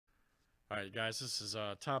All right, guys, this is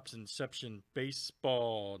Topps Inception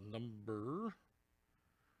Baseball number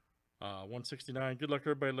 169. Good luck,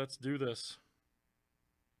 everybody. Let's do this.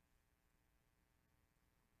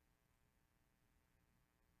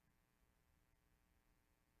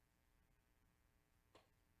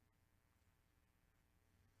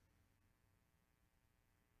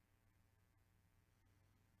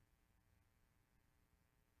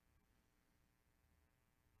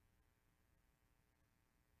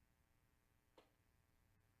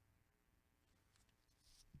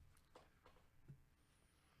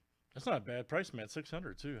 That's not a bad price, man.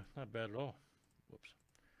 600 too. Not bad at all. Whoops.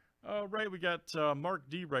 All right, we got Mark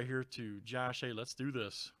D right here to Josh A. Let's do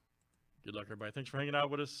this. Good luck, everybody. Thanks for hanging out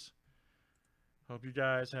with us. Hope you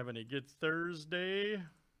guys having a good Thursday.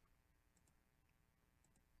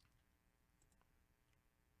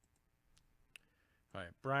 All right,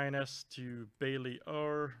 Brian S. to Bailey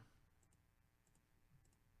R.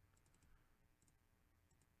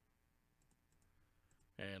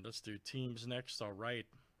 And let's do teams next. All right.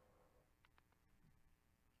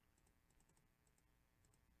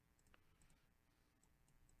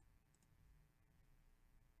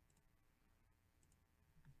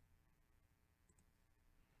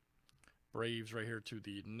 Braves right here to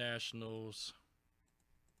the Nationals.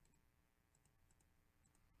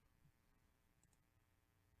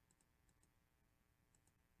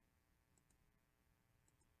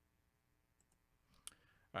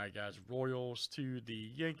 All right, guys. Royals to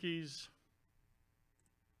the Yankees.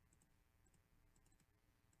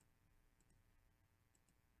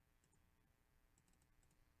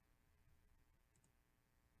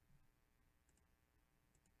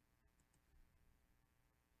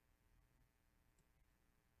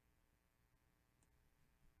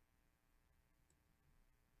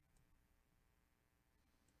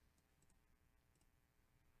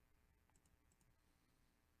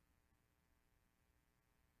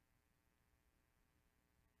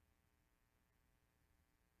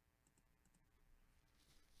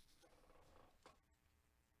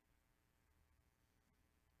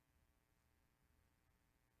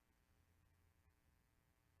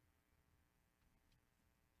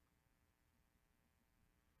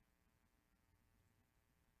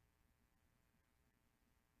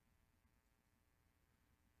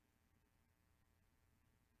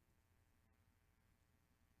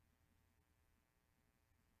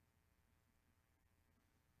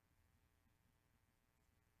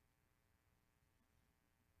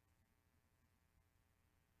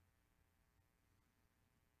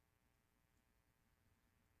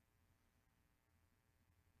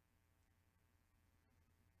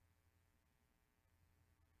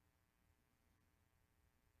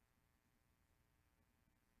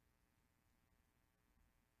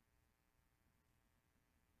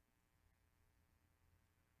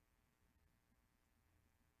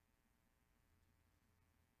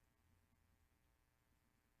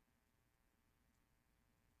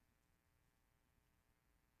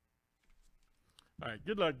 All right,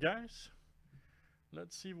 good luck, guys.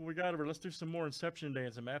 Let's see what we got over. Let's do some more Inception Day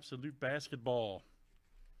and some absolute basketball.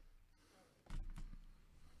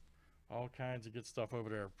 All kinds of good stuff over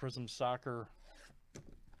there. Prism Soccer.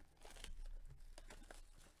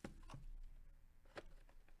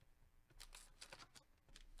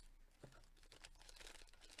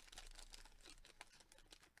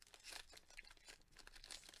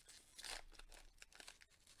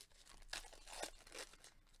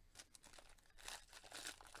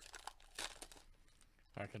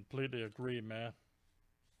 I completely agree, man.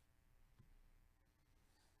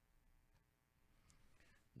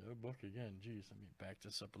 No book again. Geez, let me back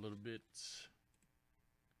this up a little bit.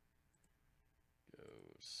 Go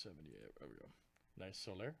 78. There we go. Nice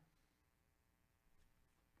Soler.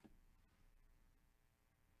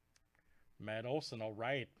 Matt Olson, all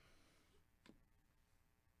right.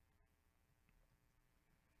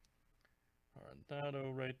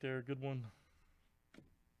 Arendado right there. Good one.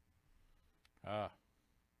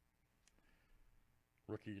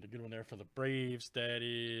 Rookie, the good one there for the Braves. That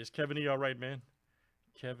is Kevin E. All right, man.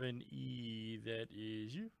 Kevin E. That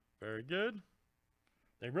is you. Very good.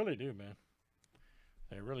 They really do, man.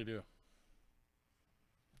 They really do.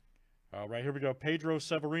 All right, here we go. Pedro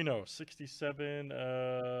Severino, 67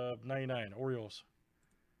 of 99. Orioles.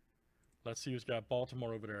 Let's see who's got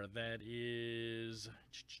Baltimore over there. That is...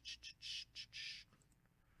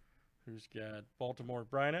 Who's got Baltimore?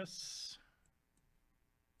 Brian S.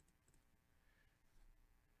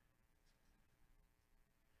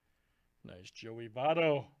 Nice Joey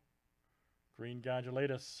Votto. Green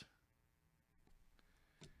Gondolatus.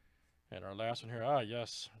 And our last one here. Ah,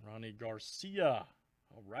 yes. Ronnie Garcia.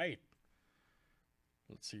 All right.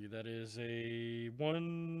 Let's see, that is a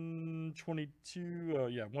 122,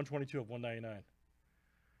 yeah, 122 of 199.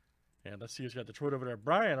 And let's see who's got Detroit over there.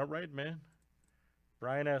 Brian, all right, man.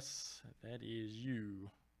 Brian S., that is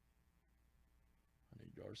you.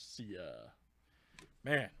 Garcia.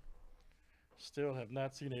 Man, still have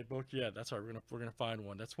not seen a book yet. That's all right, we're gonna find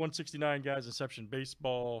one. That's 169, guys. Inception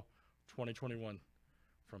Baseball 2021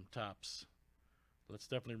 from Topps. Let's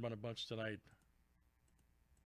definitely run a bunch tonight.